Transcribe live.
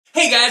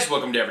Hey guys,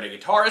 welcome to Everyday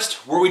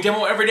Guitarist, where we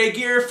demo everyday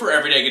gear for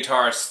everyday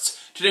guitarists.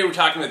 Today we're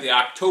talking about the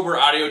October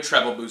Audio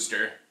Treble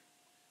Booster.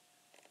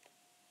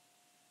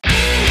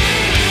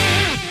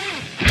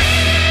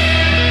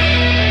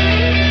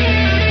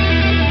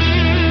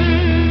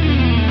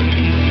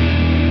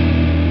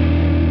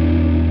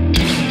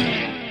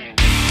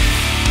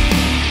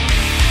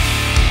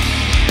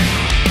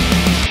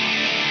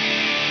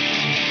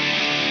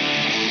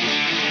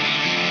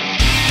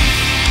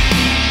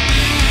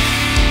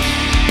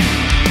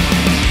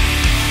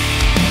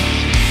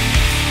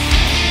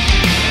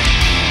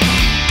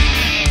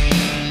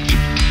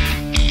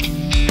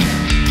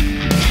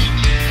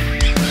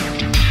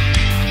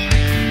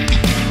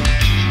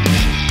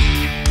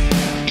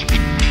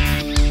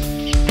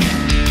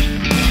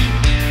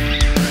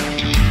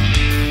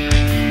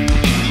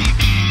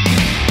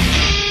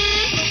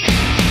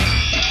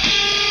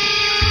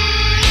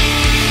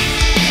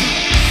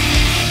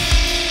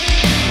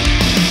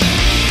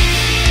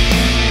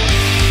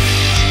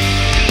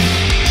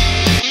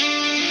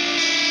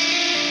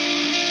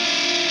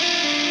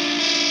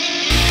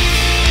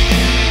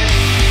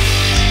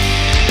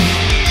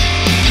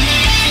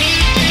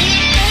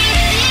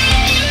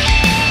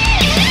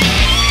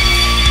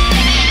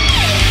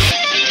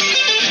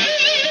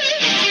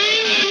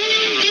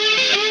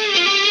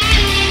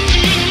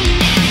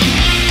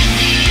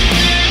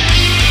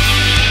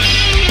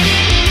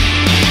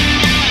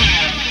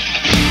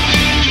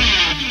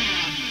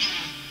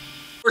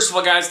 First of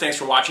all guys, thanks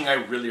for watching. I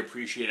really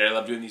appreciate it. I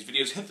love doing these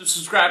videos. Hit the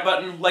subscribe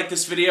button, like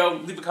this video,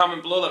 leave a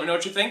comment below, let me know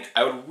what you think.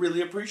 I would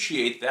really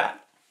appreciate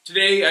that.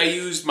 Today I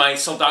used my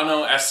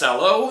Soldano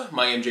SLO,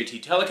 my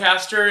MJT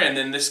Telecaster, and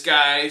then this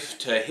guy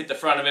to hit the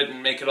front of it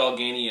and make it all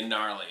gainy and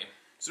gnarly.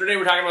 So today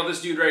we're talking about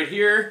this dude right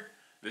here.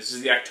 This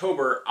is the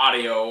October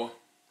Audio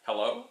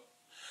Hello.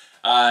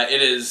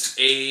 It is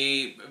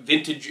a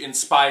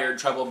vintage-inspired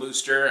treble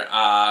booster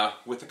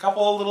with a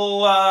couple of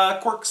little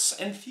quirks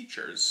and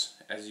features,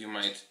 as you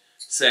might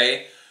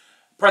say,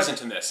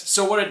 present in this.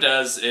 So what it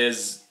does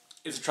is,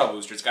 it's a treble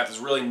booster. It's got this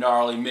really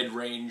gnarly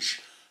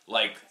mid-range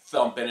like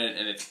thump in it,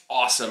 and it's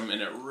awesome,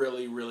 and it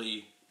really,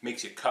 really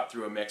makes you cut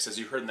through a mix. As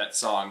you heard in that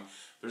song,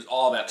 there's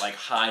all that like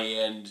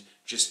high-end,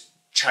 just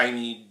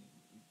chimey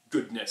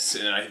goodness,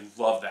 and I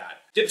love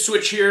that. Dip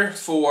switch here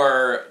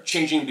for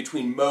changing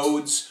between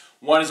modes.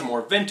 One is a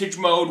more vintage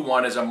mode,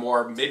 one is a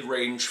more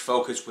mid-range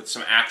focus with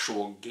some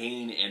actual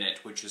gain in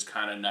it, which is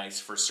kind of nice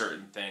for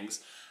certain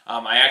things.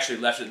 I actually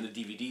left it in the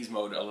DVDs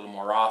mode a little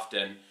more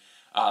often.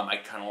 I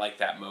kind of like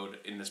that mode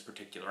in this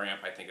particular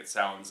amp. I think it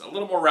sounds a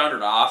little more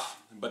rounded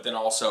off, but then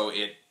also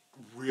it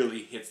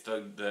really hits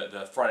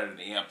the front end of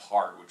the amp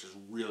hard, which is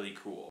really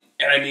cool.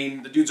 And I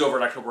mean, the dudes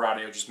over at October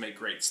Audio just make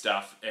great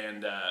stuff,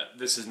 and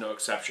this is no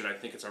exception. I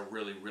think it's a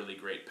really, really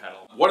great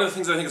pedal. One of the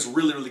things I think it's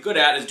really, really good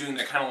at is doing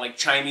that kind of like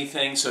chimey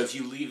thing. So if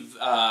you leave,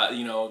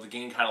 you know, the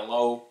gain kind of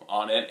low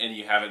on it, and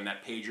you have it in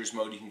that pagers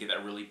mode, you can get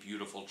that really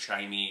beautiful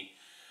chimey,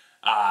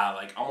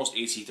 like almost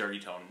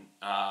AC30 tone.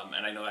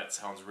 And I know that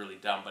sounds really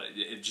dumb, but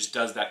it just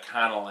does that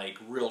kind of like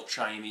real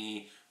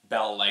chimey,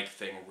 bell-like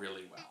thing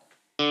really well.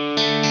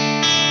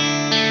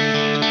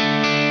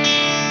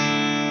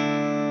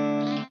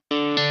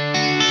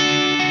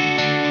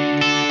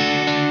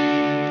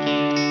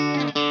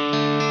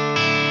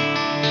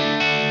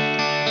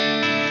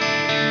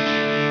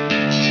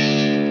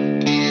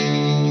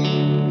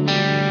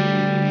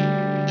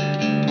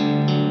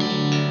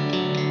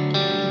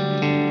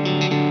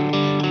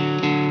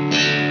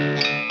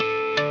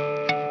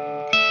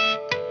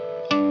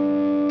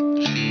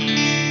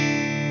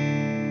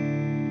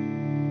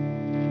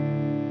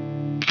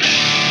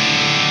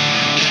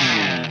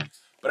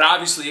 But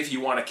obviously, if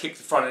you want to kick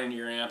the front end of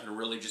your amp and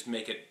really just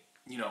make it,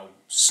 you know,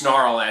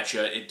 snarl at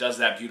you, it does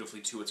that beautifully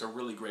too. It's a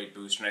really great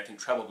booster, and I think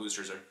treble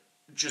boosters are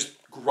just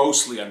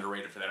grossly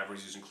underrated for that.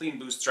 Everybody's using clean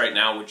boosts right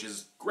now, which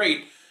is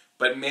great,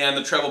 but man,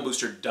 the treble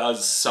booster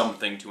does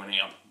something to an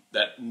amp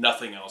that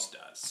nothing else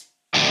does.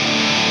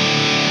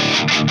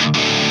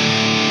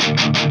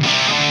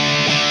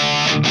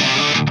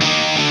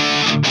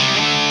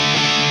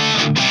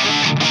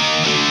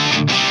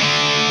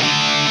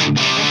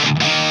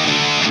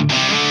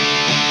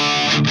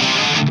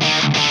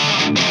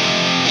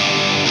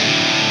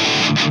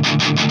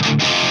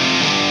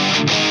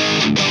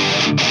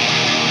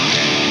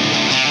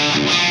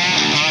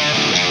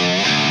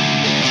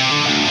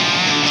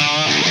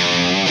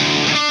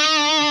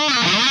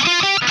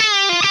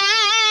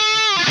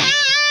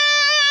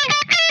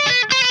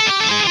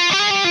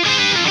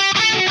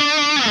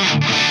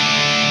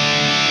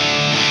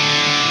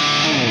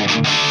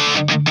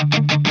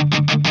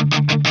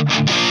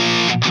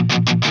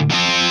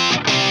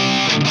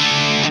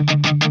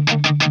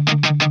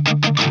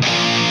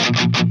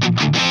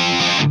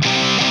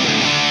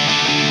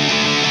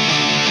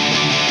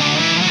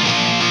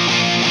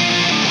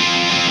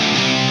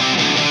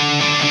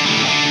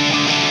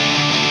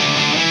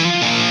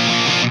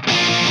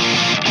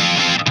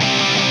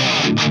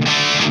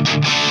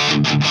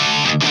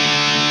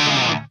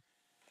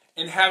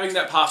 having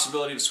that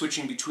possibility of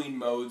switching between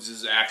modes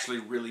is actually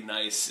really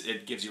nice.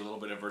 It gives you a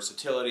little bit of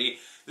versatility.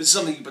 This is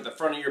something you put at the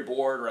front of your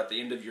board or at the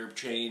end of your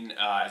chain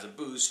as a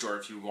boost, or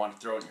if you want to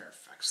throw it in your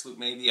effects loop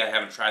maybe. I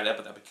haven't tried that,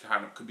 but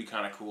that could be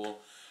kind of cool.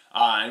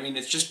 I mean,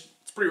 it's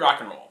pretty rock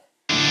and roll.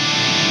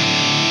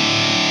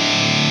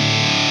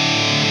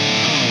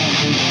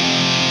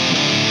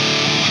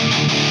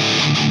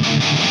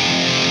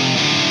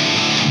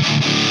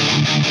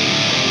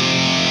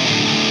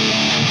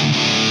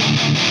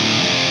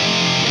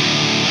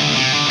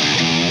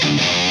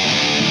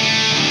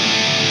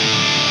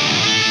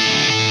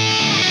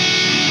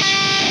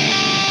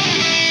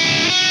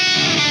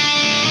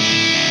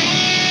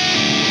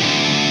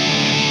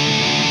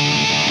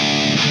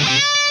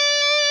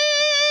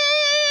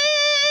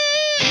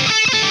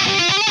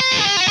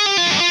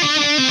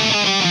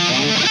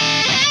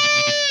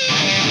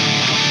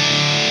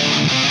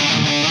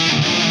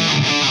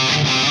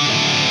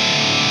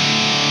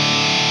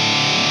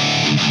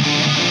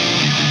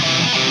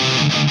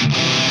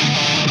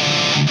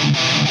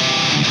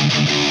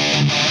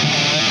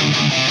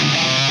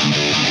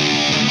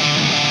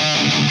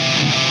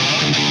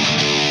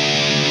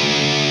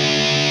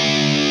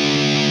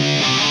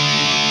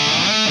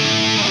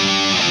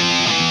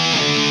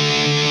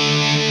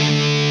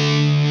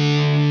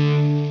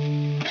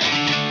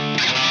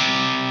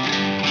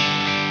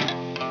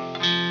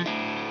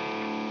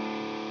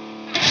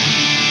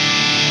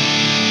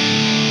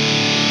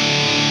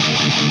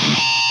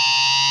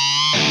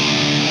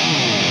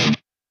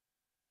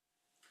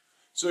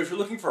 So if you're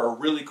looking for a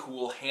really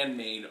cool,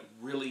 handmade,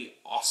 really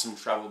awesome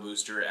treble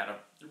booster at a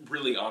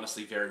really,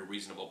 honestly, very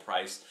reasonable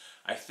price,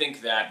 I think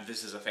that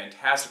this is a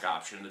fantastic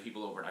option. The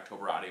people over at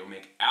October Audio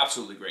make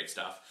absolutely great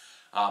stuff.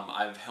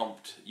 I've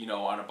helped,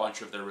 on a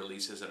bunch of their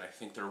releases, and I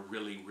think they're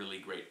really, really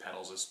great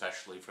pedals,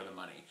 especially for the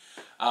money.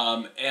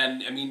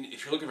 And, I mean,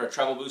 if you're looking for a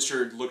treble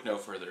booster, look no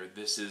further.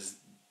 This is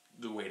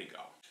the way to go.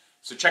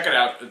 So check it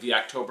out, the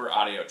October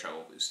Audio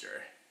Treble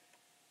Booster.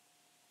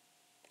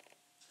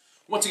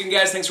 Once again,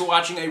 guys, thanks for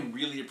watching. I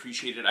really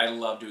appreciate it. I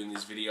love doing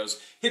these videos.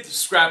 Hit the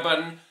subscribe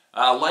button,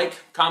 like,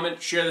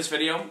 comment, share this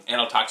video, and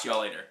I'll talk to you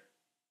all later.